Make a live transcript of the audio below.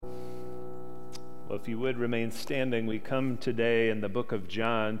Well, if you would remain standing, we come today in the book of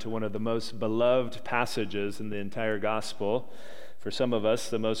John to one of the most beloved passages in the entire gospel. For some of us,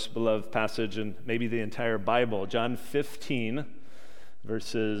 the most beloved passage in maybe the entire Bible, John 15,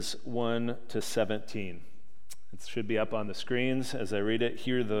 verses 1 to 17. It should be up on the screens as I read it.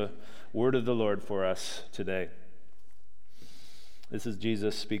 Hear the word of the Lord for us today. This is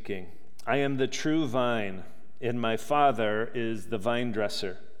Jesus speaking. I am the true vine, and my Father is the vine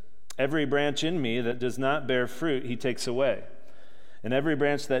dresser. Every branch in me that does not bear fruit, he takes away. And every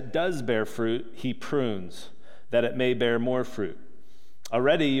branch that does bear fruit, he prunes, that it may bear more fruit.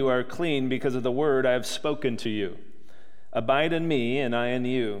 Already you are clean because of the word I have spoken to you. Abide in me, and I in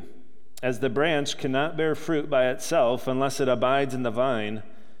you. As the branch cannot bear fruit by itself unless it abides in the vine,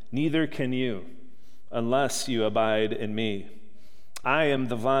 neither can you, unless you abide in me. I am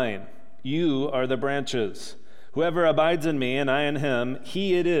the vine, you are the branches. Whoever abides in me and I in him,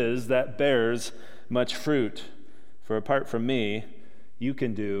 he it is that bears much fruit. For apart from me, you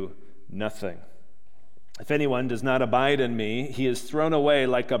can do nothing. If anyone does not abide in me, he is thrown away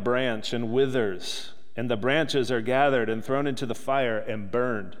like a branch and withers, and the branches are gathered and thrown into the fire and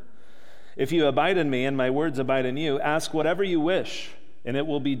burned. If you abide in me and my words abide in you, ask whatever you wish, and it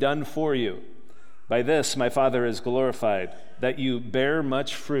will be done for you. By this my Father is glorified, that you bear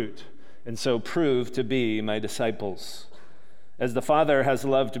much fruit, and so prove to be my disciples. As the Father has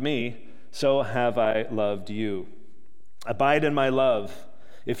loved me, so have I loved you. Abide in my love.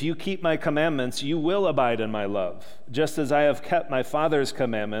 If you keep my commandments, you will abide in my love, just as I have kept my Father's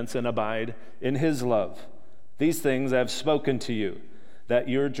commandments and abide in his love. These things I have spoken to you, that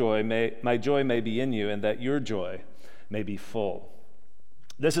my joy may be in you, and that your joy may be full.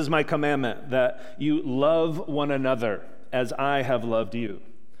 This is my commandment, that you love one another as I have loved you.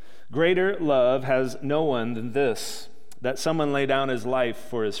 Greater love has no one than this, that someone lay down his life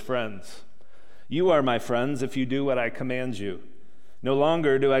for his friends. You are my friends if you do what I command you. No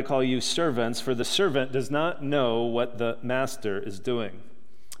longer do I call you servants, for the servant does not know what the master is doing.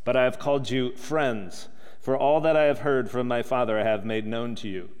 But I have called you friends, for all that I have heard from my Father I have made known to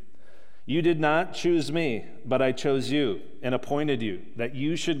you. You did not choose me, but I chose you and appointed you, that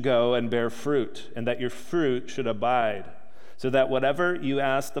you should go and bear fruit, and that your fruit should abide, so that whatever you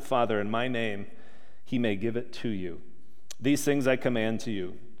ask the Father in my name, he may give it to you. These things I command to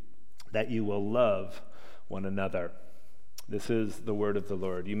you, that you will love one another. This is the word of the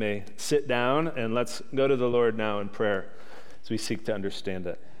Lord. You may sit down, and let's go to the Lord now in prayer as we seek to understand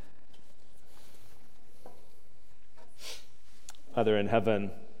it. Father in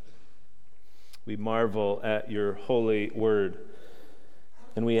heaven, we marvel at your holy word.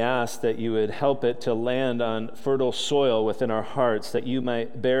 And we ask that you would help it to land on fertile soil within our hearts, that you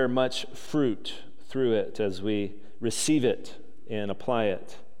might bear much fruit through it as we receive it and apply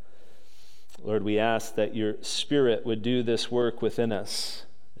it. Lord, we ask that your Spirit would do this work within us,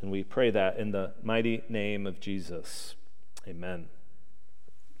 and we pray that in the mighty name of Jesus. Amen.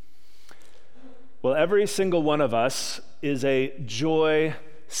 Well, every single one of us is a joy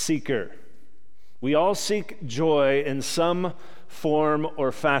seeker. We all seek joy in some form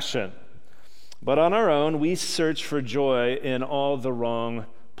or fashion. But on our own, we search for joy in all the wrong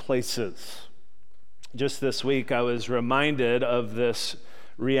places. Just this week, I was reminded of this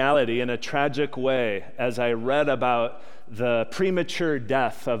reality in a tragic way as I read about the premature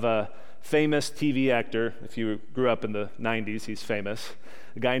death of a famous TV actor. If you grew up in the 90s, he's famous.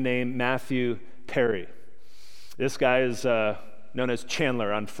 A guy named Matthew Perry. This guy is known as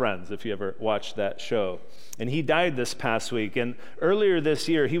Chandler on Friends, if you ever watched that show. And he died this past week. And earlier this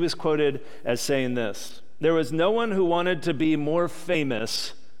year, he was quoted as saying this: "There was no one who wanted to be more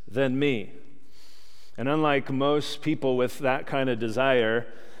famous than me." And unlike most people with that kind of desire,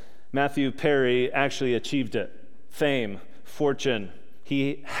 Matthew Perry actually achieved it. Fame, fortune,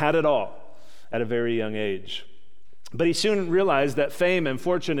 he had it all at a very young age. But he soon realized that fame and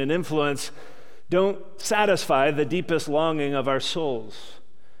fortune and influence don't satisfy the deepest longing of our souls.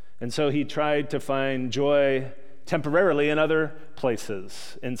 And so he tried to find joy temporarily in other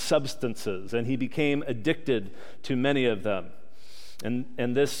places, in substances, and he became addicted to many of them.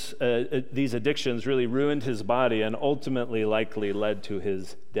 And these addictions really ruined his body and ultimately likely led to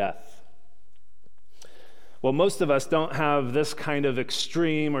his death. Well, most of us don't have this kind of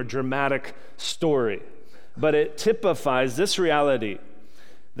extreme or dramatic story, but it typifies this reality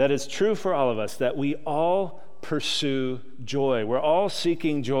that is true for all of us, that we all pursue joy. We're all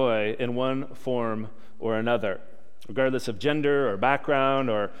seeking joy in one form or another. Regardless of gender or background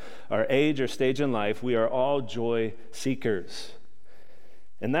or our age or stage in life, we are all joy seekers.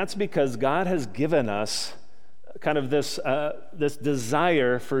 And that's because God has given us kind of this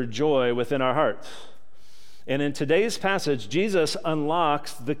desire for joy within our hearts. And in today's passage, Jesus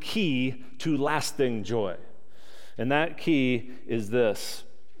unlocks the key to lasting joy. And that key is this.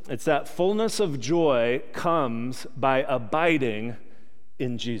 It's that fullness of joy comes by abiding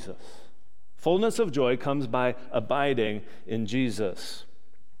in Jesus. Fullness of joy comes by abiding in Jesus.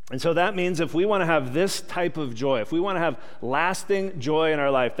 And so that means if we want to have this type of joy, if we want to have lasting joy in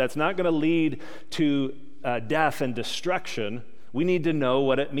our life that's not going to lead to death and destruction, we need to know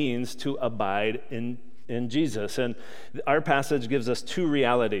what it means to abide in Jesus. And our passage gives us two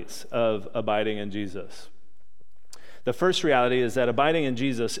realities of abiding in Jesus. The first reality is that abiding in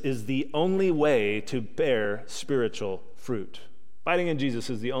Jesus is the only way to bear spiritual fruit. Abiding in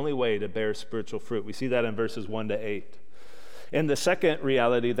Jesus is the only way to bear spiritual fruit. We see that in verses 1-8. And the second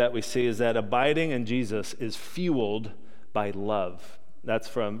reality that we see is that abiding in Jesus is fueled by love. That's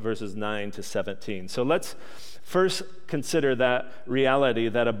from verses 9-17. So let's first consider that reality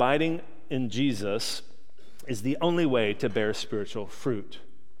that abiding in Jesus is the only way to bear spiritual fruit.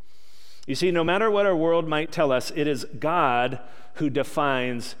 You see, no matter what our world might tell us, it is God who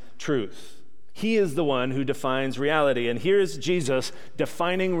defines truth. He is the one who defines reality. And here's Jesus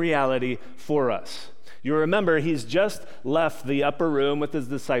defining reality for us. You remember, he's just left the upper room with his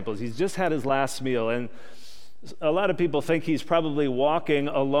disciples. He's just had his last meal. And a lot of people think he's probably walking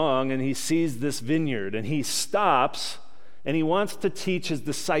along and he sees this vineyard. And he stops and he wants to teach his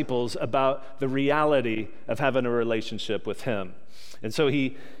disciples about the reality of having a relationship with him. And so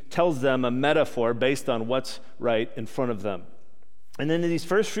he tells them a metaphor based on what's right in front of them. And then in these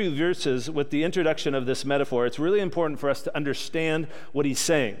first few verses, with the introduction of this metaphor, it's really important for us to understand what he's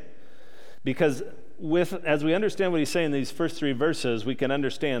saying. Because as we understand what he's saying in these first three verses, we can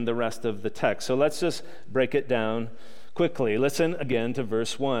understand the rest of the text. So let's just break it down quickly. Listen again to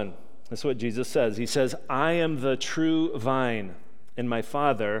verse 1. That's what Jesus says. He says, "I am the true vine, and my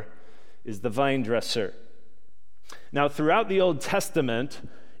Father is the vine dresser." Now, throughout the Old Testament,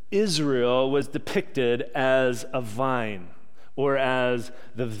 Israel was depicted as a vine or as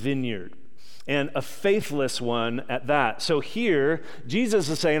the vineyard, and a faithless one at that. So here, Jesus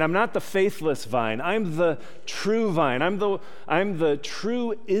is saying, I'm not the faithless vine. I'm the true vine. I'm the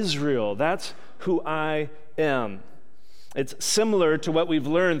true Israel. That's who I am. It's similar to what we've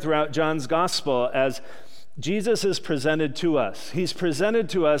learned throughout John's gospel as Jesus is presented to us. He's presented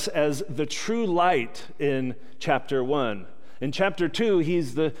to us as the true light in chapter 1. In chapter 2,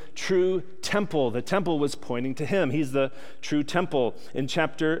 he's the true temple. The temple was pointing to him. He's the true temple. In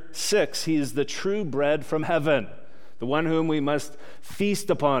chapter 6, he's the true bread from heaven, the one whom we must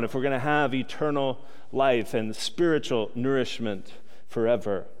feast upon if we're going to have eternal life and spiritual nourishment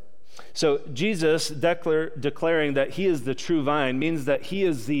forever. So Jesus declaring that he is the true vine means that he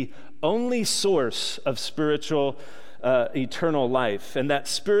is the only source of spiritual eternal life, and that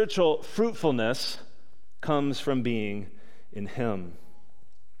spiritual fruitfulness comes from being in him.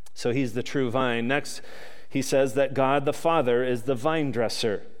 So he's the true vine. Next, he says that God the Father is the vine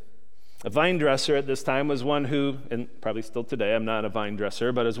dresser. A vine dresser at this time was one who, and probably still today, I'm not a vine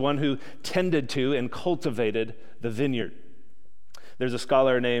dresser, but is one who tended to and cultivated the vineyard. There's a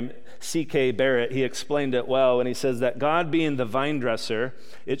scholar named C.K. Barrett. He explained it well when he says that God being the vine dresser,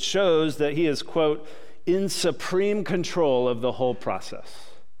 it shows that he is, quote, in supreme control of the whole process.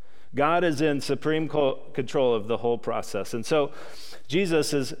 God is in supreme control of the whole process. And so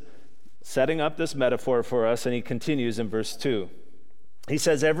Jesus is setting up this metaphor for us, and he continues in verse 2. He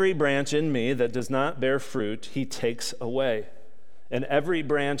says, "Every branch in me that does not bear fruit, he takes away. And every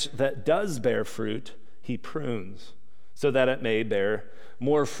branch that does bear fruit, he prunes, so that it may bear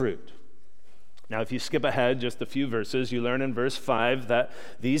more fruit." Now, if you skip ahead just a few verses, you learn in verse 5 that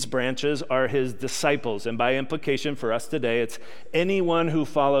these branches are his disciples. And by implication for us today, it's anyone who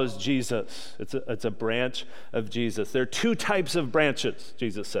follows Jesus. It's a branch of Jesus. There are two types of branches,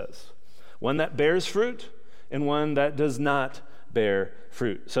 Jesus says. One that bears fruit and one that does not bear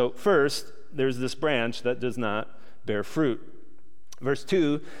fruit. So first, there's this branch that does not bear fruit. Verse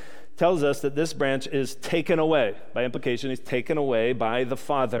 2 tells us that this branch is taken away. By implication, he's taken away by the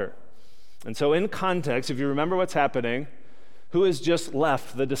Father. And so in context, if you remember what's happening, who has just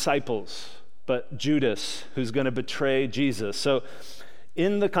left the disciples? But Judas, who's going to betray Jesus. So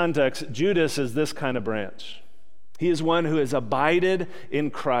in the context, Judas is this kind of branch. He is one who has abided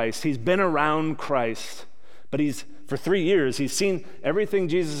in Christ. He's been around Christ, but for 3 years, he's seen everything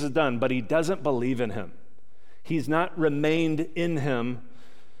Jesus has done, but he doesn't believe in him. He's not remained in him.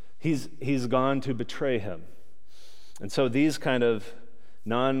 He's gone to betray him. And so these kind of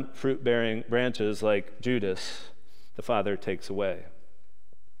non-fruit-bearing branches like Judas, the Father takes away.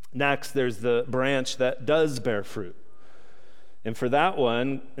 Next, there's the branch that does bear fruit. And for that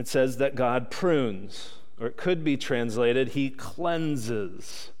one, it says that God prunes, or it could be translated, he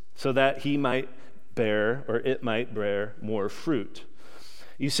cleanses, so that he might bear, or it might bear more fruit.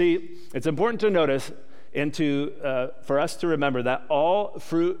 You see, it's important to notice and for us to remember that all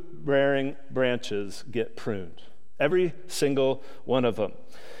fruit-bearing branches get pruned. Every single one of them.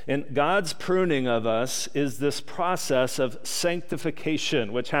 And God's pruning of us is this process of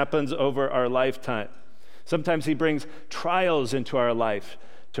sanctification, which happens over our lifetime. Sometimes he brings trials into our life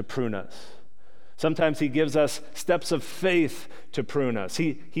to prune us. Sometimes he gives us steps of faith to prune us.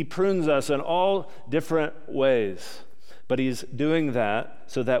 He prunes us in all different ways. But he's doing that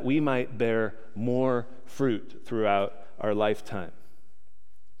so that we might bear more fruit throughout our lifetime.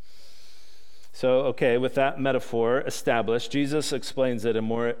 So, okay, with that metaphor established, Jesus explains it in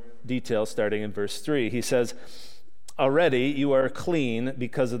more detail starting in verse 3. He says, "Already you are clean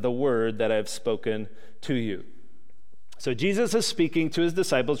because of the word that I have spoken to you." So Jesus is speaking to his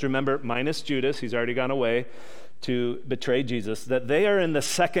disciples, remember, minus Judas, he's already gone away to betray Jesus, that they are in the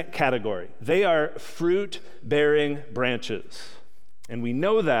second category. They are fruit-bearing branches. And we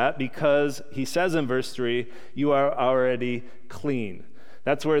know that because he says in verse 3, you are already clean.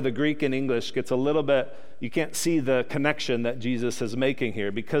 That's where the Greek and English gets a little bit, you can't see the connection that Jesus is making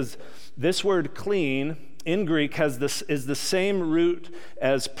here, because this word clean in Greek is the same root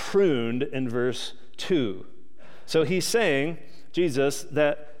as pruned in verse 2. So he's saying, Jesus,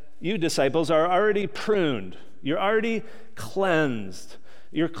 that you disciples are already pruned. You're already cleansed.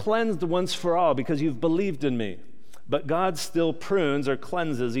 You're cleansed once for all because you've believed in me. But God still prunes or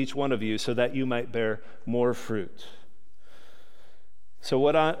cleanses each one of you so that you might bear more fruit. So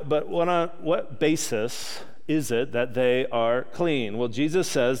what basis is it that they are clean? Well, Jesus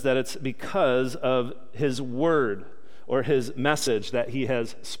says that it's because of his word or his message that he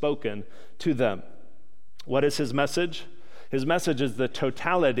has spoken to them. What is his message? His message is the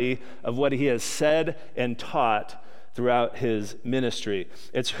totality of what he has said and taught throughout his ministry.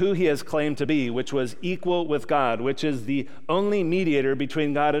 It's who he has claimed to be, which was equal with God, which is the only mediator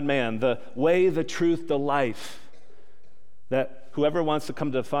between God and man, the way, the truth, the life, that whoever wants to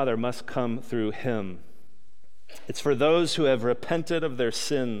come to the Father must come through him. It's for those who have repented of their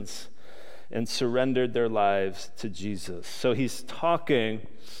sins and surrendered their lives to Jesus. So he's talking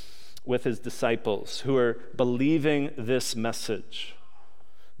with his disciples who are believing this message,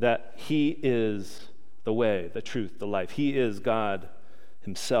 that he is the way, the truth, the life. He is God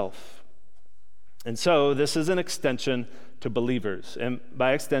himself. And so this is an extension to believers. And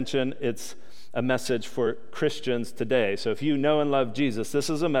by extension, it's a message for Christians today. So if you know and love Jesus, this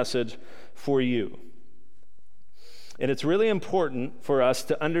is a message for you. And it's really important for us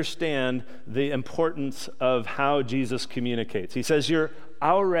to understand the importance of how Jesus communicates. He says, you're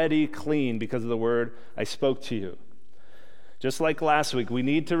already clean because of the word I spoke to you. Just like last week, we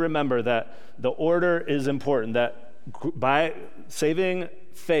need to remember that the order is important, that by saving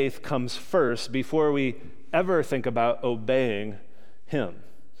faith comes first before we ever think about obeying him.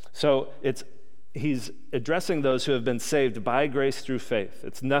 So he's addressing those who have been saved by grace through faith.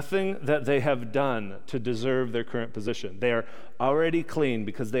 It's nothing that they have done to deserve their current position. They are already clean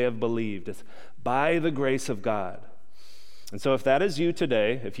because they have believed. It's by the grace of God. And so if that is you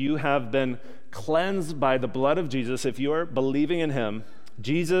today, if you have been cleansed by the blood of Jesus, if you are believing in him,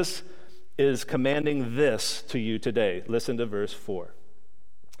 Jesus is commanding this to you today. Listen to verse 4.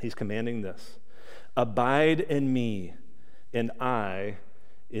 He's commanding this. Abide in me, and I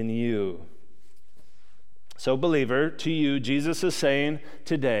in you. So, believer, to you, Jesus is saying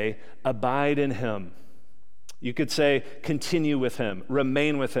today, abide in him. You could say, continue with him,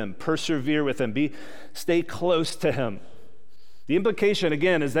 remain with him, persevere with him, stay close to him. The implication,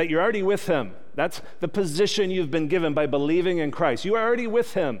 again, is that you're already with him. That's the position you've been given by believing in Christ. You are already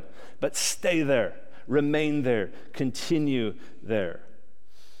with him, but stay there, remain there, continue there.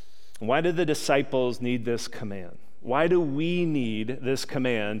 Why did the disciples need this command? Why do we need this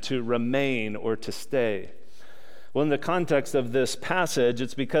command to remain or to stay? Well, in the context of this passage,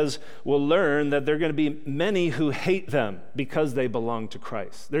 it's because we'll learn that there are going to be many who hate them because they belong to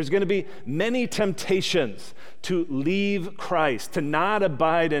Christ. There's going to be many temptations to leave Christ, to not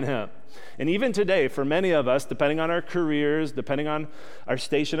abide in him. And even today, for many of us, depending on our careers, depending on our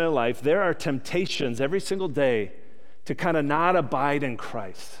station in life, there are temptations every single day to kind of not abide in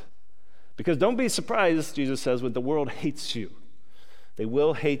Christ. Because don't be surprised, Jesus says, when the world hates you. They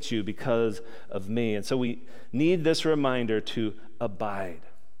will hate you because of me. And so we need this reminder to abide.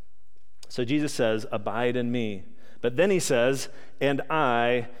 So Jesus says, abide in me. But then he says, and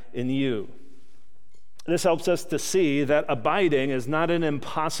I in you. This helps us to see that abiding is not an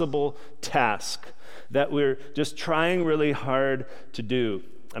impossible task that we're just trying really hard to do.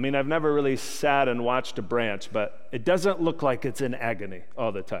 I mean, I've never really sat and watched a branch, but it doesn't look like it's in agony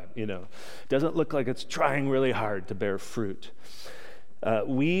all the time, It doesn't look like it's trying really hard to bear fruit.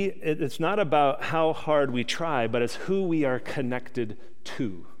 It's not about how hard we try, but it's who we are connected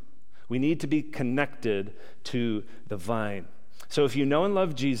to. We need to be connected to the vine. So if you know and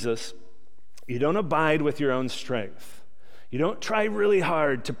love Jesus, you don't abide with your own strength. You don't try really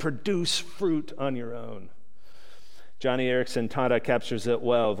hard to produce fruit on your own. Johnny Erickson Tada captures it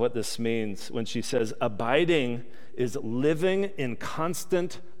well of what this means when she says, abiding is living in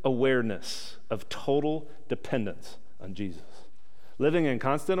constant awareness of total dependence on Jesus. Living in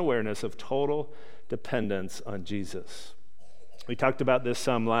constant awareness of total dependence on Jesus. We talked about this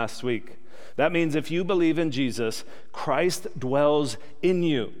some last week. That means if you believe in Jesus, Christ dwells in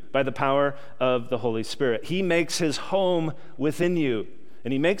you by the power of the Holy Spirit. He makes his home within you,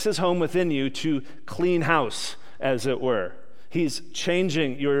 and he makes his home within you to clean house, as it were. He's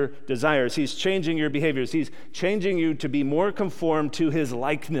changing your desires. He's changing your behaviors. He's changing you to be more conformed to his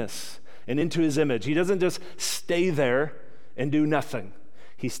likeness and into his image. He doesn't just stay there and do nothing.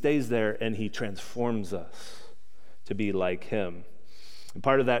 He stays there and he transforms us to be like him. And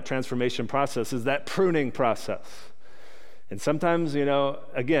part of that transformation process is that pruning process. And sometimes,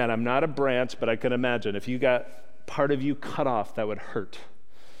 again, I'm not a branch, but I can imagine if you got part of you cut off, that would hurt.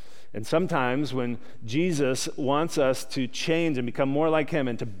 And sometimes when Jesus wants us to change and become more like him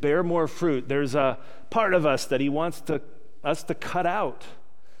and to bear more fruit, there's a part of us that he wants us to cut out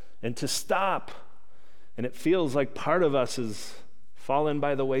and to stop. And it feels like part of us is fallen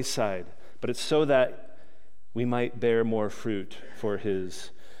by the wayside, but it's so that we might bear more fruit for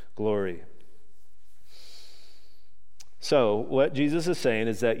his glory. So what Jesus is saying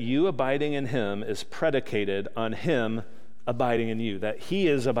is that you abiding in him is predicated on him abiding in you, that he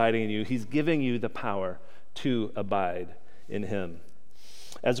is abiding in you. He's giving you the power to abide in him.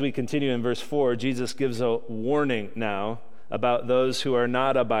 As we continue in verse 4, Jesus gives a warning now about those who are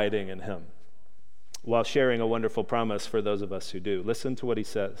not abiding in him, while sharing a wonderful promise for those of us who do. Listen to what he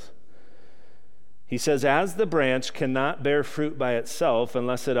says. He says, as the branch cannot bear fruit by itself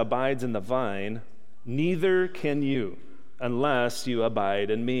unless it abides in the vine, neither can you unless you abide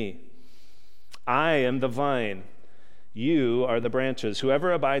in me. I am the vine. You are the branches.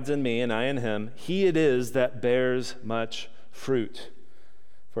 Whoever abides in me and I in him, he it is that bears much fruit.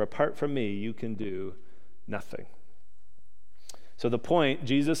 For apart from me, you can do nothing. So the point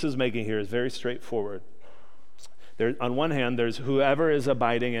Jesus is making here is very straightforward. On one hand, there's whoever is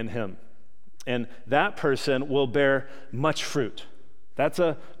abiding in him, and that person will bear much fruit. That's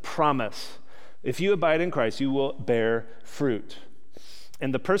a promise. If you abide in Christ, you will bear fruit.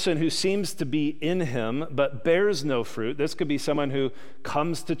 And the person who seems to be in him but bears no fruit, this could be someone who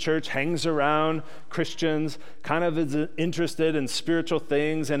comes to church, hangs around Christians, kind of is interested in spiritual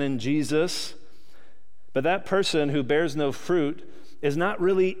things and in Jesus, but that person who bears no fruit is not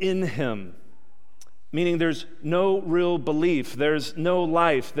really in him, meaning there's no real belief, there's no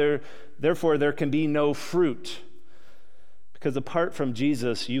life, therefore there can be no fruit. Because apart from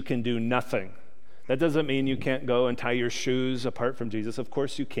Jesus, you can do nothing. That doesn't mean you can't go and tie your shoes apart from Jesus. Of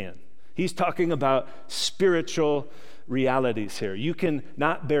course you can. He's talking about spiritual realities here. You can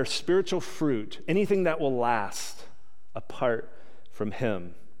not bear spiritual fruit, anything that will last, apart from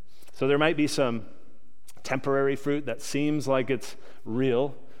him. So there might be some temporary fruit that seems like it's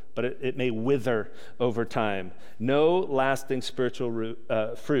real, but it may wither over time. No lasting spiritual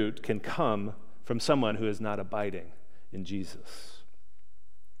fruit can come from someone who is not abiding in Jesus.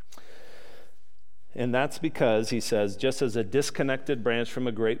 And that's because, he says, just as a disconnected branch from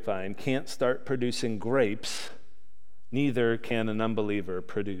a grapevine can't start producing grapes, neither can an unbeliever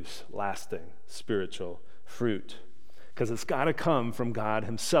produce lasting spiritual fruit. Because it's got to come from God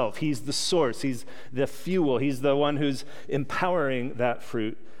himself. He's the source. He's the fuel. He's the one who's empowering that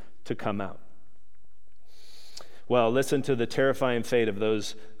fruit to come out. Well, listen to the terrifying fate of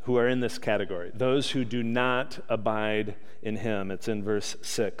those who are in this category, those who do not abide in him. It's in verse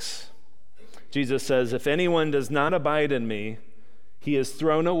 6. Jesus says, if anyone does not abide in me, he is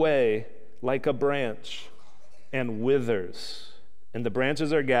thrown away like a branch and withers, and the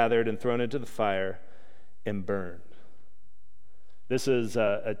branches are gathered and thrown into the fire and burned. This is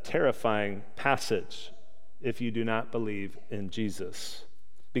a terrifying passage if you do not believe in Jesus.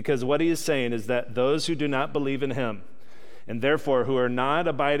 Because what he is saying is that those who do not believe in him, and therefore who are not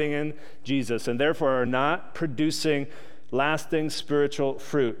abiding in Jesus, and therefore are not producing lasting spiritual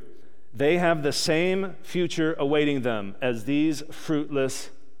fruit, they have the same future awaiting them as these fruitless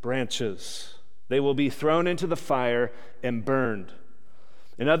branches. They will be thrown into the fire and burned.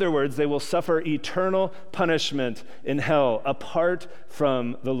 In other words, they will suffer eternal punishment in hell apart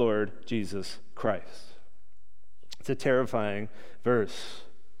from the Lord Jesus Christ. It's a terrifying verse.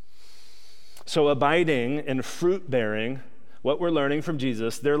 So abiding and fruit bearing, what we're learning from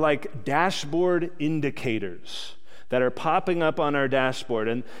Jesus, they're like dashboard indicators that are popping up on our dashboard.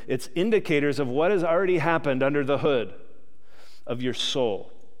 And it's indicators of what has already happened under the hood of your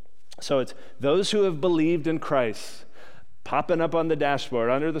soul. So it's those who have believed in Christ popping up on the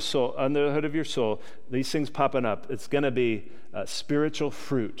dashboard, under the hood of your soul, these things popping up. It's going to be spiritual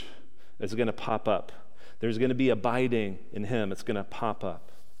fruit that's going to pop up. There's going to be abiding in him. It's going to pop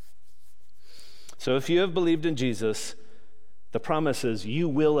up. So if you have believed in Jesus, the promise is you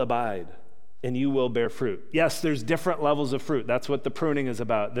will abide and you will bear fruit. Yes, there's different levels of fruit. That's what the pruning is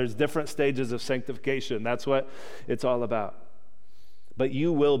about. There's different stages of sanctification. That's what it's all about. But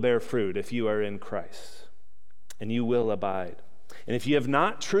you will bear fruit if you are in Christ, and you will abide. And if you have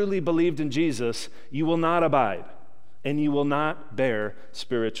not truly believed in Jesus, you will not abide, and you will not bear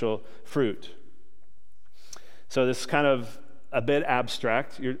spiritual fruit. So this is kind of a bit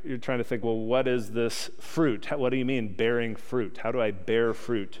abstract. You're trying to think, well, what is this fruit? What do you mean bearing fruit? How do I bear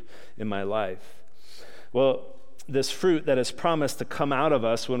fruit in my life? Well, this fruit that is promised to come out of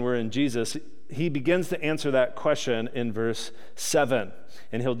us when we're in Jesus, he begins to answer that question in verse 7,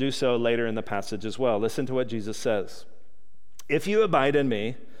 and he'll do so later in the passage as well. Listen to what Jesus says. If you abide in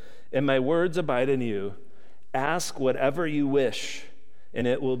me, and my words abide in you, ask whatever you wish, and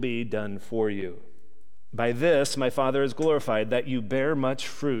it will be done for you. By this my Father is glorified, that you bear much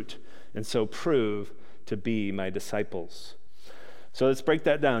fruit, and so prove to be my disciples. So let's break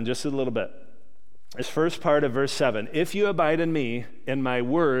that down just a little bit. This first part of verse 7, if you abide in me, and my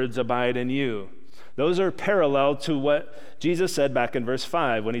words abide in you. Those are parallel to what Jesus said back in verse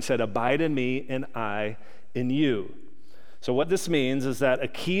 5 when he said, abide in me and I in you. So what this means is that a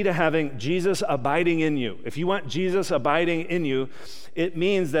key to having Jesus abiding in you, if you want Jesus abiding in you, it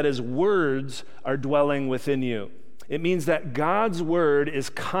means that his words are dwelling within you. It means that God's word is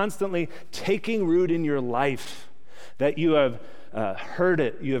constantly taking root in your life, that you have heard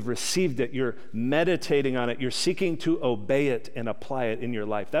it, you have received it, you're meditating on it, you're seeking to obey it and apply it in your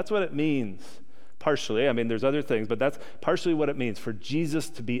life. That's what it means, partially. I mean, there's other things, but that's partially what it means for Jesus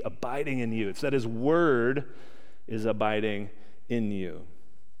to be abiding in you. It's that his word is abiding in you.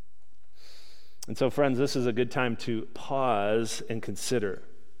 And so, friends, this is a good time to pause and consider,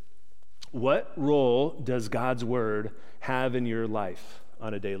 what role does God's word have in your life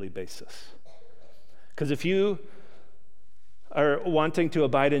on a daily basis? Because if you are wanting to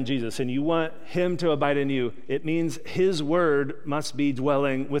abide in Jesus and you want him to abide in you, it means his word must be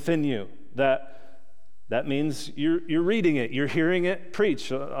dwelling within you. That means you're reading it, you're hearing it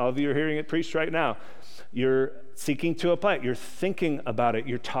preached. All of you are hearing it preached right now. You're seeking to apply it, you're thinking about it,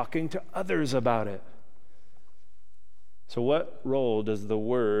 you're talking to others about it. So what role does the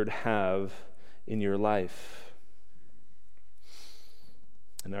word have in your life?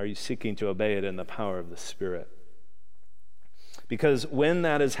 And are you seeking to obey it in the power of the Spirit? Because when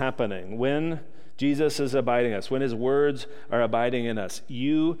that is happening, when Jesus is abiding us, when his words are abiding in us,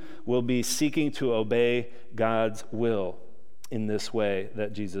 you will be seeking to obey God's will in this way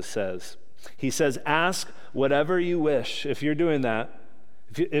that Jesus says. He says, ask whatever you wish. If you're doing that,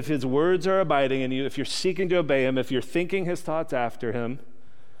 if his words are abiding in you, if you're seeking to obey him, if you're thinking his thoughts after him,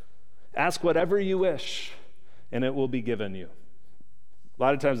 ask whatever you wish, and it will be given you. A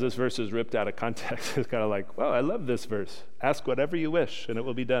lot of times this verse is ripped out of context. It's kind of like, wow, I love this verse. Ask whatever you wish, and it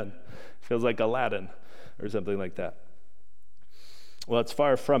will be done. Feels like Aladdin or something like that. Well, it's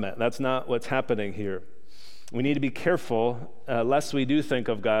far from it. That's not what's happening here. We need to be careful lest we do think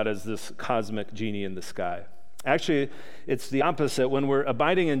of God as this cosmic genie in the sky. Actually, it's the opposite. When we're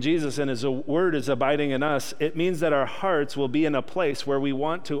abiding in Jesus and his word is abiding in us, it means that our hearts will be in a place where we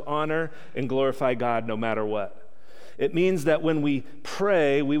want to honor and glorify God no matter what. It means that when we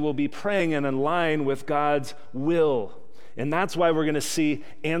pray, we will be praying in line with God's will. And that's why we're going to see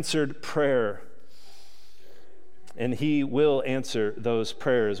answered prayer. And he will answer those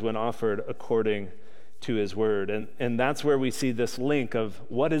prayers when offered according to his word. And that's where we see this link of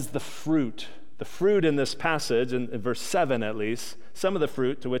what is the fruit. The fruit in this passage, in verse 7 at least, some of the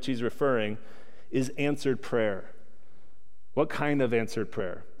fruit to which he's referring is answered prayer. What kind of answered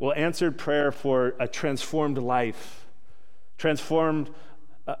prayer? Well, answered prayer for a transformed life, transformed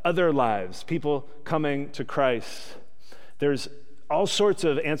other lives, people coming to Christ. There's all sorts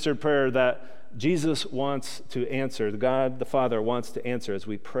of answered prayer that Jesus wants to answer, God the Father wants to answer as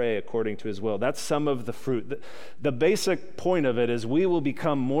we pray according to his will. That's some of the fruit. The basic point of it is we will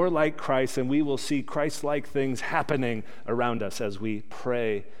become more like Christ, and we will see Christ-like things happening around us as we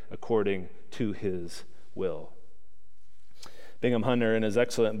pray according to his will. Bingham Hunter, in his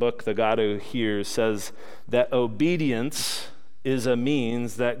excellent book, The God Who Hears, says that obedience is a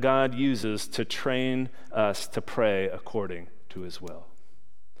means that God uses to train us to pray according to his will.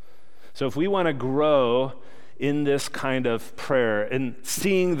 So if we want to grow in this kind of prayer and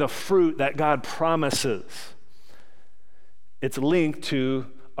seeing the fruit that God promises, it's linked to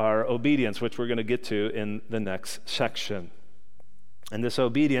our obedience, which we're going to get to in the next section. And this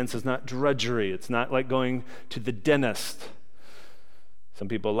obedience is not drudgery. It's not like going to the dentist. Some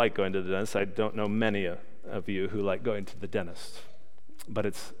people like going to the dentist. I don't know many of you who like going to the dentist. But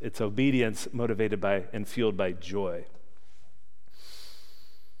it's obedience motivated by and fueled by joy.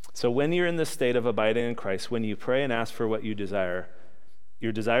 So when you're in this state of abiding in Christ, when you pray and ask for what you desire,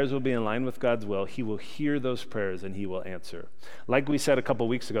 your desires will be in line with God's will. He will hear those prayers and he will answer. Like we said a couple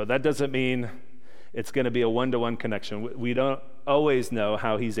weeks ago, that doesn't mean it's going to be a one-to-one connection. We don't always know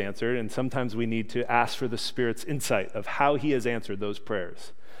how he's answered, and sometimes we need to ask for the Spirit's insight of how he has answered those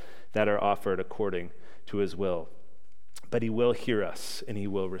prayers that are offered according to his will. But he will hear us and he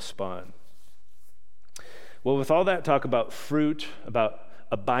will respond. Well, with all that talk about fruit, about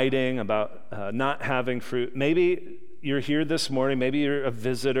abiding, about not having fruit, maybe you're here this morning, maybe you're a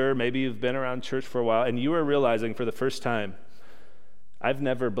visitor, maybe you've been around church for a while, and you are realizing for the first time, I've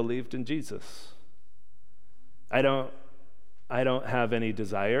never believed in Jesus. I don't have any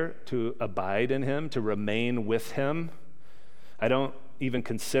desire to abide in him, to remain with him. I don't even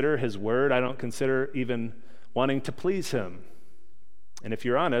consider his word. I don't consider even wanting to please him. And if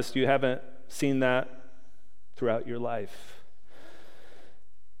you're honest, you haven't seen that throughout your life.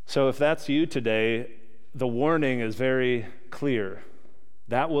 So if that's you today, the warning is very clear.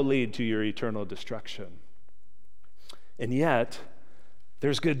 That will lead to your eternal destruction. And yet,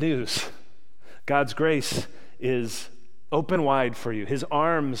 there's good news. God's grace is open wide for you. His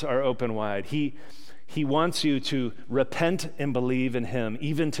arms are open wide. He wants you to repent and believe in him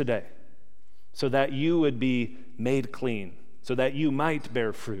even today, so that you would be made clean, so that you might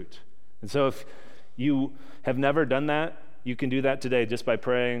bear fruit. And so if you have never done that, you can do that today just by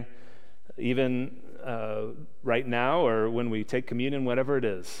praying, even right now or when we take communion, whatever it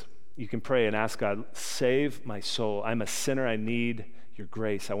is. You can pray and ask God, save my soul. I'm a sinner. I need your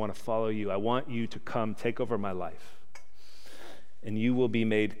grace. I want to follow you. I want you to come take over my life. And you will be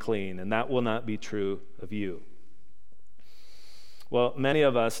made clean, and that will not be true of you. Well, many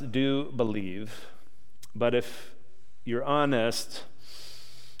of us do believe, but if you're honest,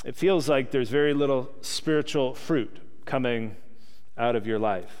 it feels like there's very little spiritual fruit coming out of your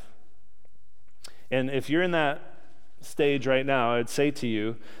life. And if you're in that stage right now, I'd say to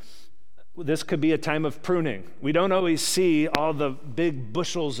you, this could be a time of pruning. We don't always see all the big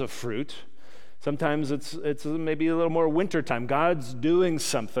bushels of fruit. Sometimes it's maybe a little more wintertime. God's doing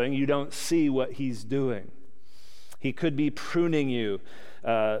something. You don't see what he's doing. He could be pruning you,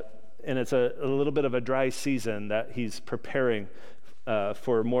 and it's a little bit of a dry season that he's preparing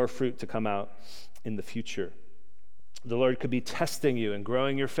for more fruit to come out in the future. The Lord could be testing you and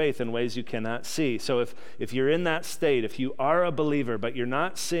growing your faith in ways you cannot see. So if you're in that state, if you are a believer, but you're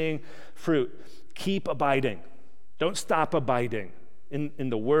not seeing fruit, keep abiding. Don't stop abiding in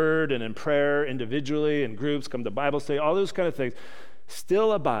the Word and in prayer, individually, in groups, come to Bible study, all those kind of things.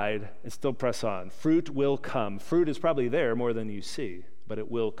 Still abide and still press on. Fruit will come. Fruit is probably there more than you see, but it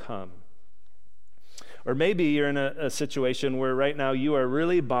will come. Or maybe you're in a situation where right now you are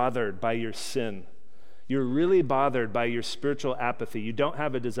really bothered by your sin. You're really bothered by your spiritual apathy. You don't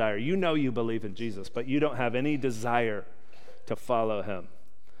have a desire. You know you believe in Jesus, but you don't have any desire to follow him.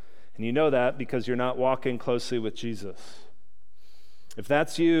 And you know that because you're not walking closely with Jesus. If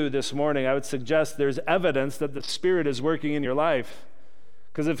that's you this morning, I would suggest there's evidence that the Spirit is working in your life.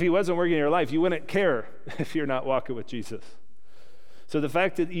 Because if he wasn't working in your life, you wouldn't care if you're not walking with Jesus. So the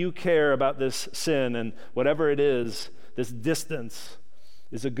fact that you care about this sin and whatever it is, this distance,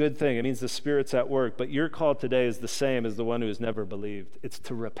 is a good thing. It means the Spirit's at work. But your call today is the same as the one who has never believed. It's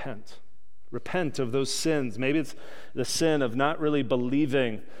to repent. Repent of those sins. Maybe it's the sin of not really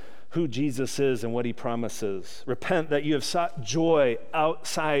believing who Jesus is and what he promises. Repent that you have sought joy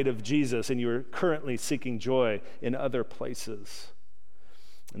outside of Jesus and you are currently seeking joy in other places.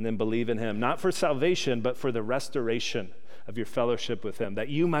 And then believe in him, not for salvation, but for the restoration of your fellowship with him, that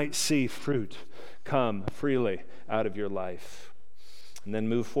you might see fruit come freely out of your life. And then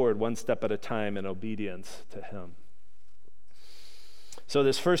move forward one step at a time in obedience to him. So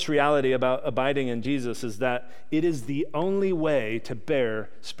this first reality about abiding in Jesus is that it is the only way to bear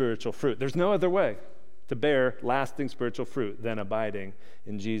spiritual fruit. There's no other way to bear lasting spiritual fruit than abiding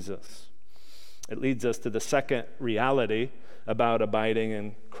in Jesus. It leads us to the second reality about abiding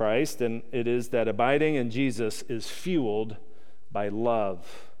in Christ, and it is that abiding in Jesus is fueled by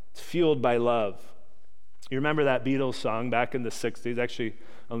love. It's fueled by love. You remember that Beatles song back in the 60s? Actually,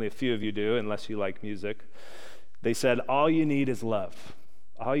 only a few of you do, unless you like music. They said, all you need is love.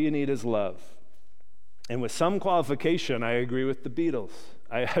 All you need is love. And with some qualification, I agree with the Beatles.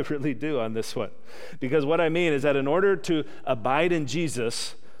 I really do on this one. Because what I mean is that in order to abide in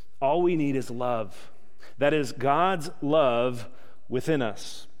Jesus, all we need is love. That is God's love within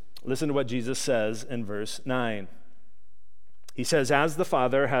us. Listen to what Jesus says in verse 9. He says, as the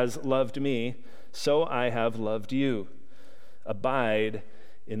Father has loved me, so I have loved you. Abide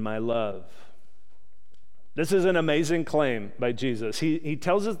in my love. This is an amazing claim by Jesus. He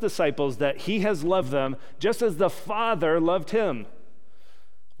tells his disciples that he has loved them just as the Father loved him.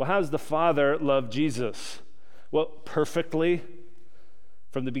 Well, how does the Father love Jesus? Well, perfectly.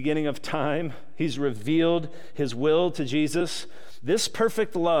 From the beginning of time, he's revealed his will to Jesus. This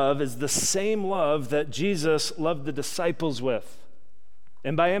perfect love is the same love that Jesus loved the disciples with.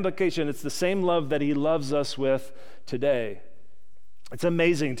 And by implication, it's the same love that he loves us with today. It's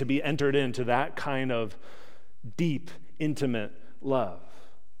amazing to be entered into that kind of deep, intimate love.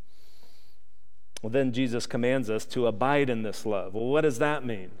 Well, then Jesus commands us to abide in this love. Well, what does that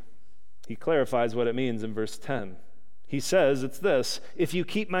mean? He clarifies what it means in verse 10. He says, it's this, if you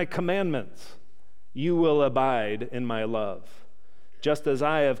keep my commandments, you will abide in my love, just as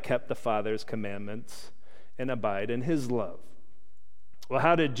I have kept the Father's commandments and abide in his love. Well,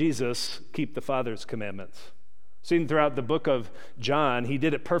 how did Jesus keep the Father's commandments? Seen throughout the book of John, he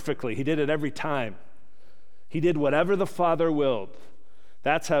did it perfectly. He did it every time. He did whatever the Father willed.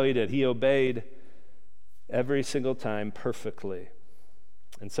 That's how he did. He obeyed every single time perfectly.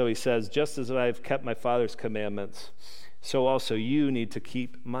 And so he says, just as I've kept my Father's commandments, so also you need to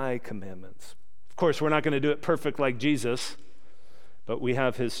keep my commandments. Of course, we're not going to do it perfect like Jesus, but we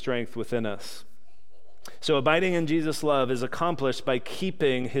have his strength within us. So abiding in Jesus' love is accomplished by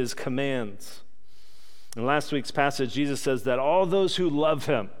keeping his commands. In last week's passage, Jesus says that all those who love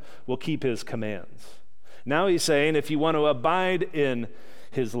him will keep his commands. Now he's saying if you want to abide in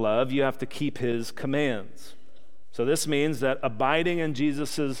his love, you have to keep his commands. So this means that abiding in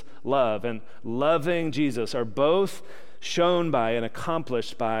Jesus' love and loving Jesus are both shown by and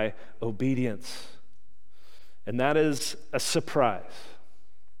accomplished by obedience. And that is a surprise.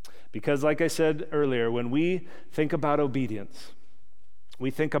 Because like I said earlier, when we think about obedience,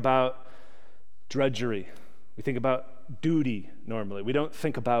 we think about drudgery. We think about duty normally. We don't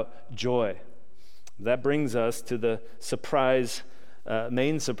think about joy. That brings us to the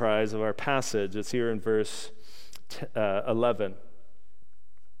main surprise of our passage. It's here in verse 11.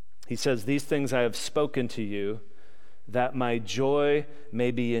 He says, these things I have spoken to you, that my joy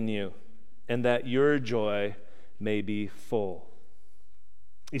may be in you, and that your joy may be full.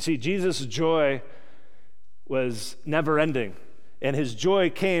 You see, Jesus' joy was never ending, and his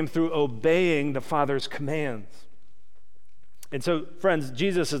joy came through obeying the Father's commands. And so, friends,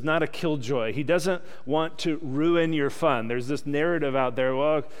 Jesus is not a killjoy. He doesn't want to ruin your fun. There's this narrative out there,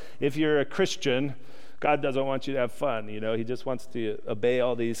 well, if you're a Christian, God doesn't want you to have fun. He just wants to obey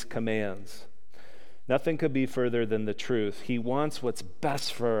all these commands. Nothing could be further than the truth. He wants what's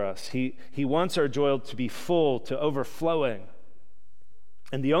best for us. He wants our joy to be full, to overflowing.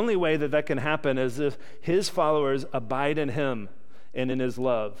 And the only way that can happen is if his followers abide in him and in his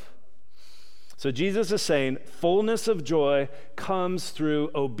love. So Jesus is saying fullness of joy comes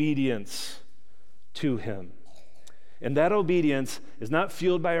through obedience to him. And that obedience is not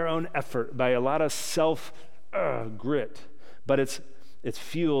fueled by our own effort, by a lot of self-grit, but it's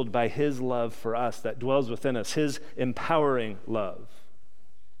fueled by his love for us that dwells within us, his empowering love.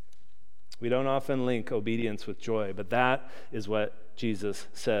 We don't often link obedience with joy, but that is what Jesus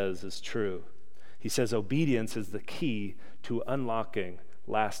says is true. He says obedience is the key to unlocking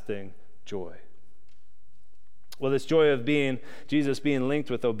lasting joy. Well, this joy of Jesus being linked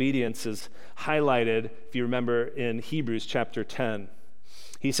with obedience is highlighted, if you remember, in Hebrews chapter 10.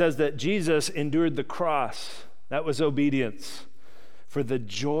 He says that Jesus endured the cross, that was obedience, for the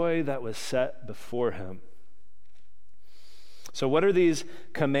joy that was set before him. So what are these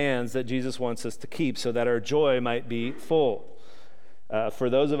commands that Jesus wants us to keep so that our joy might be full? For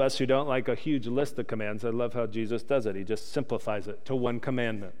those of us who don't like a huge list of commands, I love how Jesus does it. He just simplifies it to one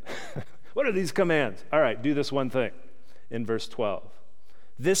commandment. What are these commands? All right, do this one thing in verse 12.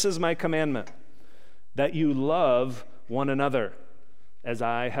 This is my commandment, that you love one another, as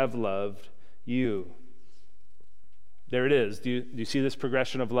I have loved you. There it is. Do you see this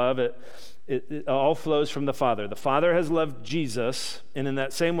progression of love? It all flows from the Father. The Father has loved Jesus, and in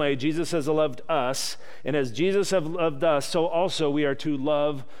that same way, Jesus has loved us. And as Jesus has loved us, so also we are to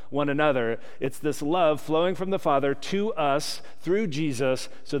love one another. It's this love flowing from the Father to us through Jesus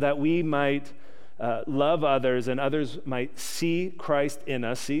so that we might love others and others might see Christ in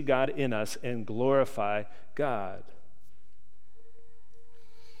us, see God in us, and glorify God.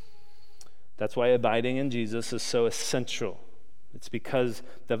 That's why abiding in Jesus is so essential. It's because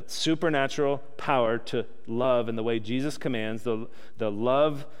the supernatural power to love in the way Jesus commands, the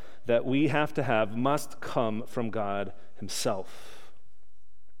love that we have to have must come from God himself.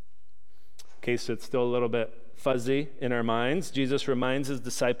 In case it's still a little bit fuzzy in our minds, Jesus reminds his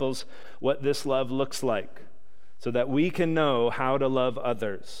disciples what this love looks like so that we can know how to love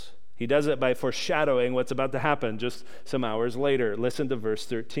others. He does it by foreshadowing what's about to happen just some hours later. Listen to verse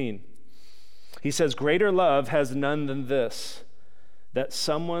 13. He says, "Greater love has none than this, that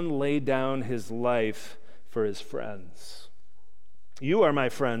someone lay down his life for his friends. You are my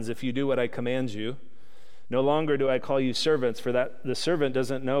friends if you do what I command you. No longer do I call you servants, for that the servant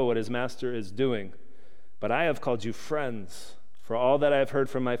doesn't know what his master is doing. But I have called you friends, for all that I have heard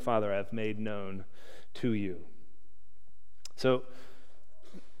from my Father I have made known to you." So,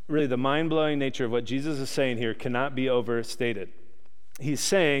 really, the mind-blowing nature of what Jesus is saying here cannot be overstated. He's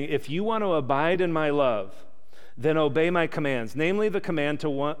saying, if you want to abide in my love, then obey my commands, namely the command to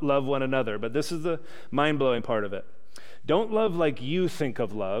love one another. But this is the mind-blowing part of it. Don't love like you think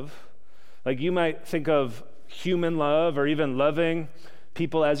of love, like you might think of human love or even loving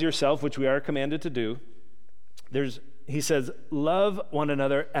people as yourself, which we are commanded to do. He says, love one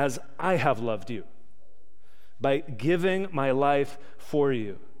another as I have loved you, by giving my life for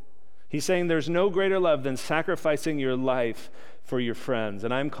you. He's saying there's no greater love than sacrificing your life for your friends.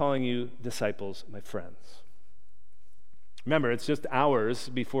 And I'm calling you disciples, my friends. Remember, it's just hours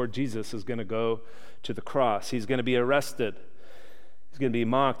before Jesus is going to go to the cross. He's going to be arrested. He's going to be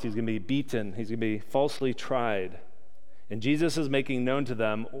mocked. He's going to be beaten. He's going to be falsely tried. And Jesus is making known to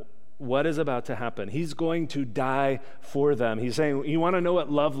them what is about to happen. He's going to die for them. He's saying, you want to know what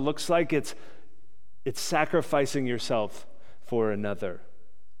love looks like? It's sacrificing yourself for another.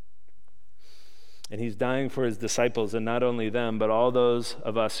 And he's dying for his disciples, and not only them, but all those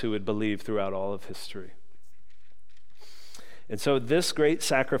of us who would believe throughout all of history. And so this great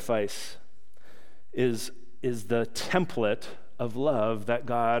sacrifice is the template of love that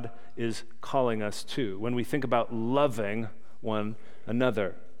God is calling us to when we think about loving one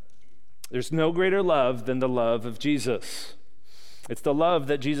another. There's no greater love than the love of Jesus. It's the love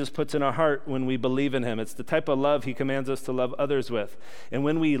that Jesus puts in our heart when we believe in him. It's the type of love he commands us to love others with. And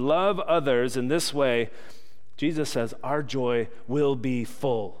when we love others in this way, Jesus says our joy will be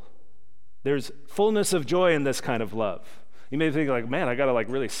full. There's fullness of joy in this kind of love. You may think like, man, I got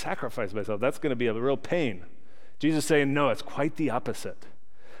to really sacrifice myself. That's going to be a real pain. Jesus is saying, no, it's quite the opposite.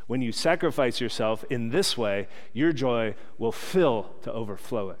 When you sacrifice yourself in this way, your joy will fill to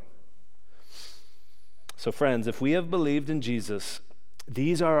overflowing. So friends, if we have believed in Jesus,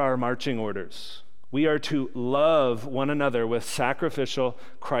 these are our marching orders. We are to love one another with sacrificial,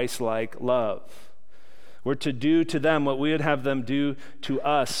 Christ-like love. We're to do to them what we would have them do to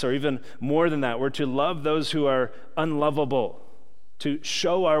us, or even more than that. We're to love those who are unlovable, to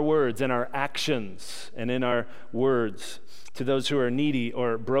show our words and our actions and in our words to those who are needy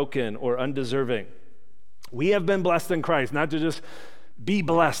or broken or undeserving. We have been blessed in Christ, not to just be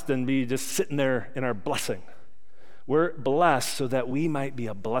blessed and be just sitting there in our blessing. We're blessed so that we might be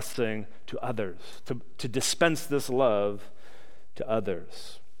a blessing to others, to dispense this love to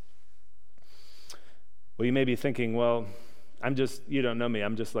others. Well, you may be thinking, well, you don't know me,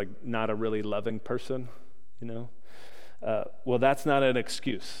 I'm just not a really loving person, well, that's not an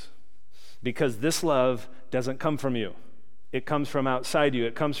excuse, because this love doesn't come from you. It comes from outside you.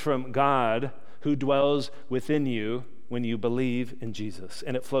 It comes from God who dwells within you when you believe in Jesus,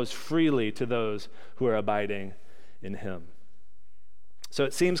 and it flows freely to those who are abiding in him. So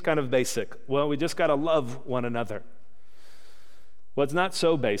it seems kind of basic. Well, we just got to love one another. Well, it's not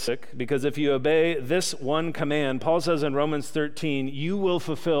so basic, because if you obey this one command, Paul says in Romans 13, you will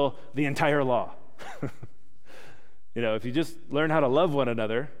fulfill the entire law. If you just learn how to love one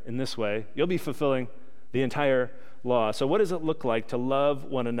another in this way, you'll be fulfilling the entire law. So what does it look like to love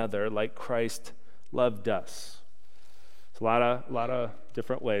one another like Christ loved us? A lot of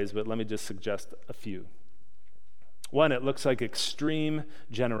different ways, but let me just suggest a few. One, it looks like extreme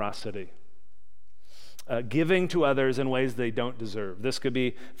generosity. giving to others in ways they don't deserve. This could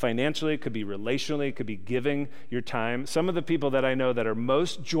be financially, it could be relationally, it could be giving your time. Some of the people that I know that are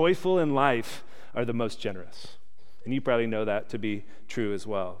most joyful in life are the most generous. And you probably know that to be true as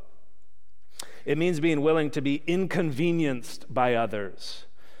well. It means being willing to be inconvenienced by others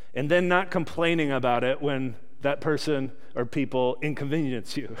and then not complaining about it when that person or people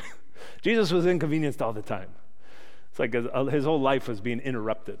inconvenience you. Jesus was inconvenienced all the time. It's like his whole life was being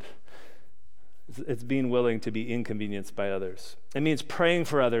interrupted. It's being willing to be inconvenienced by others. It means praying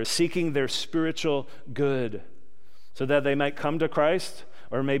for others, seeking their spiritual good so that they might come to Christ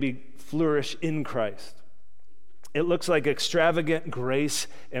or maybe flourish in Christ. It looks like extravagant grace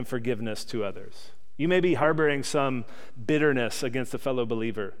and forgiveness to others. You may be harboring some bitterness against a fellow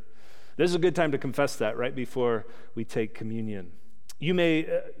believer. This is a good time to confess that right before we take communion. You may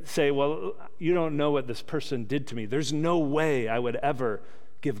say, well, you don't know what this person did to me. There's no way I would ever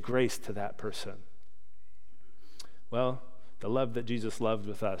give grace to that person. Well, the love that Jesus loved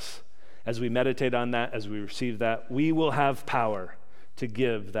with us, as we meditate on that, as we receive that, we will have power to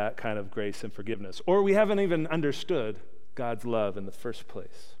give that kind of grace and forgiveness. Or we haven't even understood God's love in the first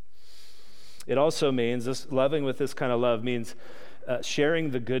place. It also means, this loving with this kind of love means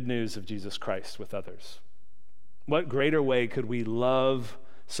sharing the good news of Jesus Christ with others. What greater way could we love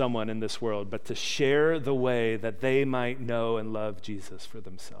someone in this world but to share the way that they might know and love Jesus for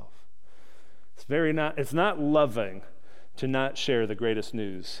themselves? It's not loving to not share the greatest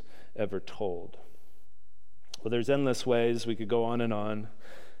news ever told. Well, there's endless ways we could go on,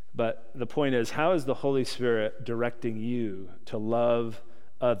 but the point is, how is the Holy Spirit directing you to love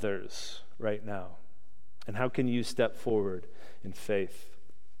others right now? And how can you step forward in faith?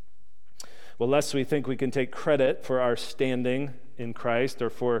 Well, lest we think we can take credit for our standing in Christ or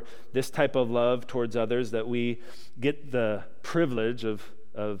for this type of love towards others that we get the privilege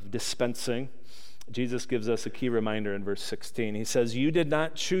of dispensing, Jesus gives us a key reminder in verse 16. He says, "You did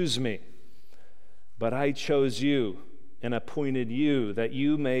not choose me, but I chose you and appointed you that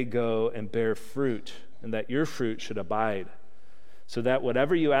you may go and bear fruit, and that your fruit should abide, so that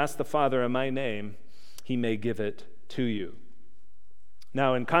whatever you ask the Father in my name, he may give it to you."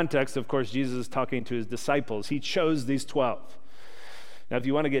 Now, in context, of course, Jesus is talking to his disciples. He chose these 12. Now, if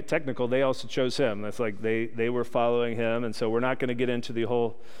you want to get technical, they also chose him. That's like they were following him, and so we're not going to get into the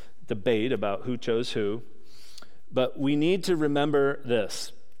whole debate about who chose who. But we need to remember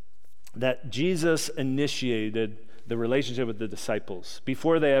this, that Jesus initiated the relationship with the disciples.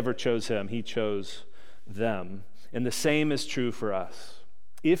 Before they ever chose him, he chose them. And the same is true for us.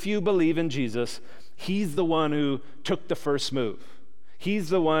 If you believe in Jesus, he's the one who took the first move. He's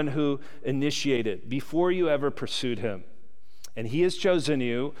the one who initiated before you ever pursued him. And he has chosen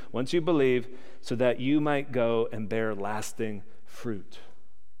you, once you believe, so that you might go and bear lasting fruit.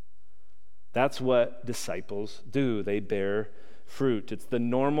 That's what disciples do. They bear fruit. It's the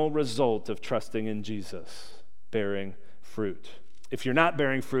normal result of trusting in Jesus, bearing fruit. If you're not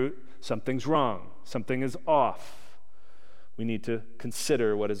bearing fruit, something's wrong. Something is off. We need to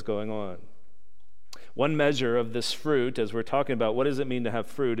consider what is going on. One measure of this fruit, as we're talking about what does it mean to have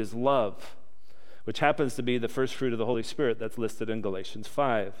fruit, is love, which happens to be the first fruit of the Holy Spirit that's listed in Galatians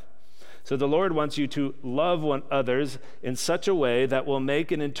 5. So the Lord wants you to love others in such a way that will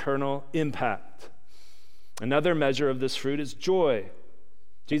make an internal impact. Another measure of this fruit is joy.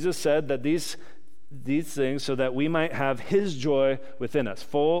 Jesus said that these things so that we might have his joy within us,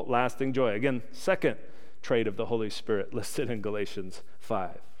 full, lasting joy. Again, second trait of the Holy Spirit listed in Galatians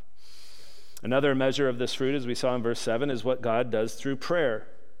 5. Another measure of this fruit, as we saw in verse 7, is what God does through prayer.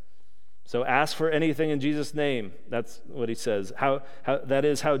 So ask for anything in Jesus' name. That's what he says. That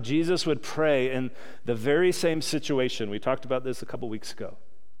is how Jesus would pray in the very same situation. We talked about this a couple weeks ago.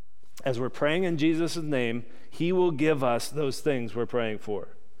 As we're praying in Jesus' name, he will give us those things we're praying for,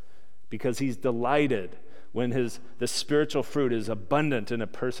 because he's delighted when the spiritual fruit is abundant in a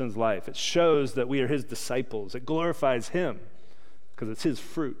person's life. It shows that we are his disciples. It glorifies him because it's his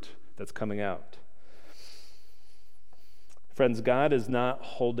fruit that's coming out. Friends, God is not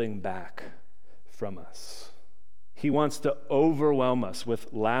holding back from us. He wants to overwhelm us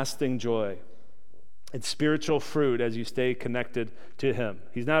with lasting joy and spiritual fruit as you stay connected to him.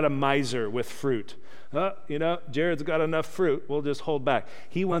 He's not a miser with fruit. Jared's got enough fruit, we'll just hold back.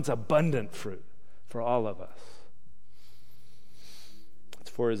 He wants abundant fruit for all of us. It's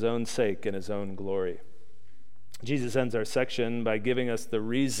for his own sake and his own glory. Jesus ends our section by giving us the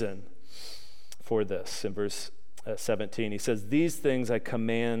reason for this. In verse 17, he says, "These things I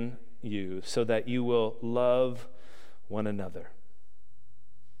command you so that you will love one another."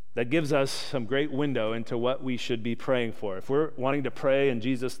 That gives us some great window into what we should be praying for. If we're wanting to pray in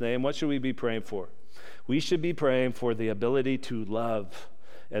Jesus' name, what should we be praying for? We should be praying for the ability to love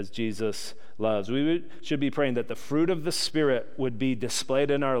as Jesus loves. We should be praying that the fruit of the Spirit would be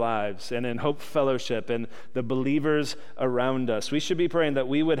displayed in our lives and in Hope Fellowship and the believers around us. We should be praying that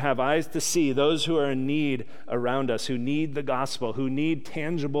we would have eyes to see those who are in need around us, who need the gospel, who need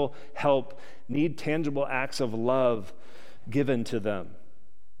tangible help, need tangible acts of love given to them.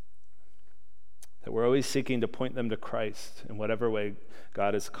 That we're always seeking to point them to Christ in whatever way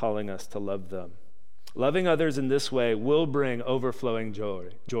God is calling us to love them. Loving others in this way will bring overflowing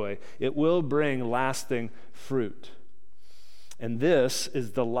joy. It will bring lasting fruit. And this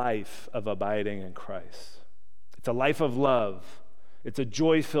is the life of abiding in Christ. It's a life of love. It's a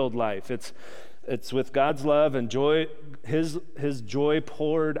joy-filled life. It's with God's love and joy, his joy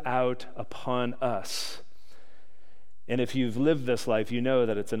poured out upon us. And if you've lived this life, you know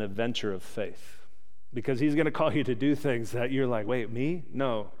that it's an adventure of faith. Because he's going to call you to do things that you're like, wait, me?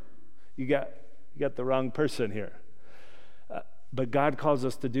 No. You got the wrong person here. But God calls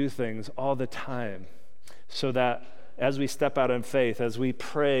us to do things all the time so that as we step out in faith, as we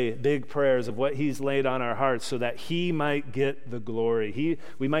pray big prayers of what he's laid on our hearts so that he might get the glory.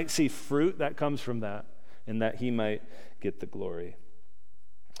 We might see fruit that comes from that and that he might get the glory.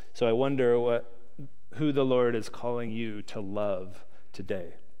 So I wonder who the Lord is calling you to love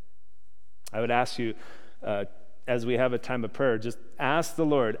today. I would ask you, as we have a time of prayer, just ask the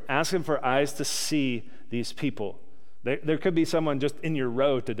Lord, ask him for eyes to see these people. There could be someone just in your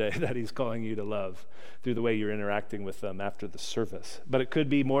row today that he's calling you to love through the way you're interacting with them after the service. But it could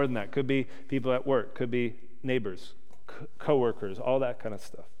be more than that. It could be people at work, could be neighbors, co-workers, all that kind of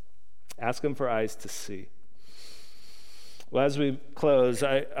stuff. Ask him for eyes to see. Well, as we close,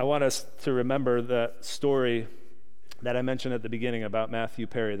 I want us to remember that story that I mentioned at the beginning about Matthew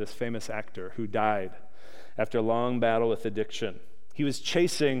Perry, this famous actor who died after a long battle with addiction. He was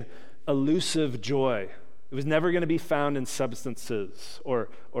chasing elusive joy. It was never going to be found in substances or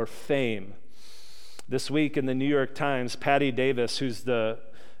fame. This week in the New York Times, Patty Davis, who's the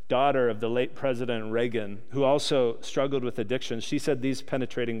daughter of the late President Reagan, who also struggled with addiction, she said these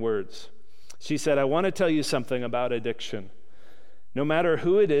penetrating words. She said, "I want to tell you something about addiction. No matter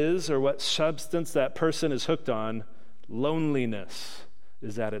who it is or what substance that person is hooked on, loneliness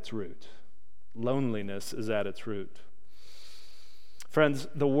is at its root." Loneliness is at its root. Friends,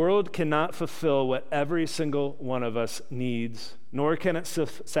 the world cannot fulfill what every single one of us needs, nor can it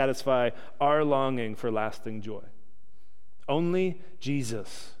satisfy our longing for lasting joy. Only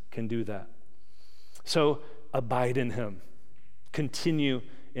Jesus can do that. So abide in him. Continue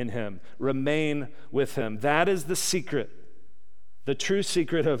in him. Remain with him. That is the secret, the true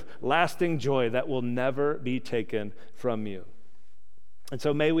secret of lasting joy that will never be taken from you. And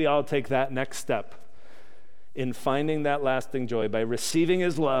so may we all take that next step in finding that lasting joy by receiving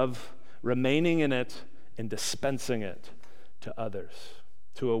his love, remaining in it, and dispensing it to others,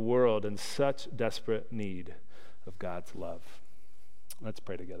 to a world in such desperate need of God's love. Let's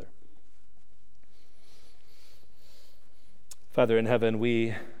pray together. Father in heaven,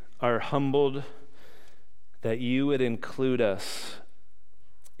 we are humbled that you would include us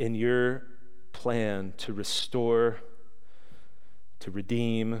in your plan to restore, to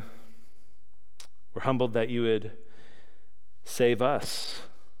redeem. We're humbled that you would save us.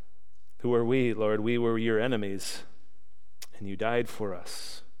 Who are we, Lord? We were your enemies, and you died for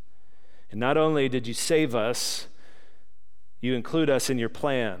us. And not only did you save us, you include us in your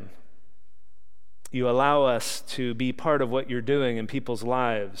plan. You allow us to be part of what you're doing in people's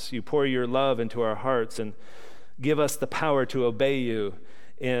lives. You pour your love into our hearts and give us the power to obey you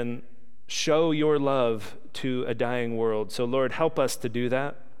and show your love to a dying world. So Lord, help us to do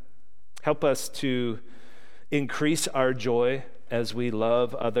that. Help us to increase our joy as we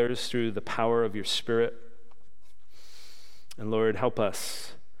love others through the power of your Spirit. And Lord, help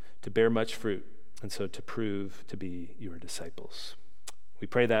us to bear much fruit and so to prove to be your disciples. We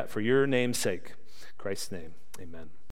pray that for your name's sake. In Christ's name, amen.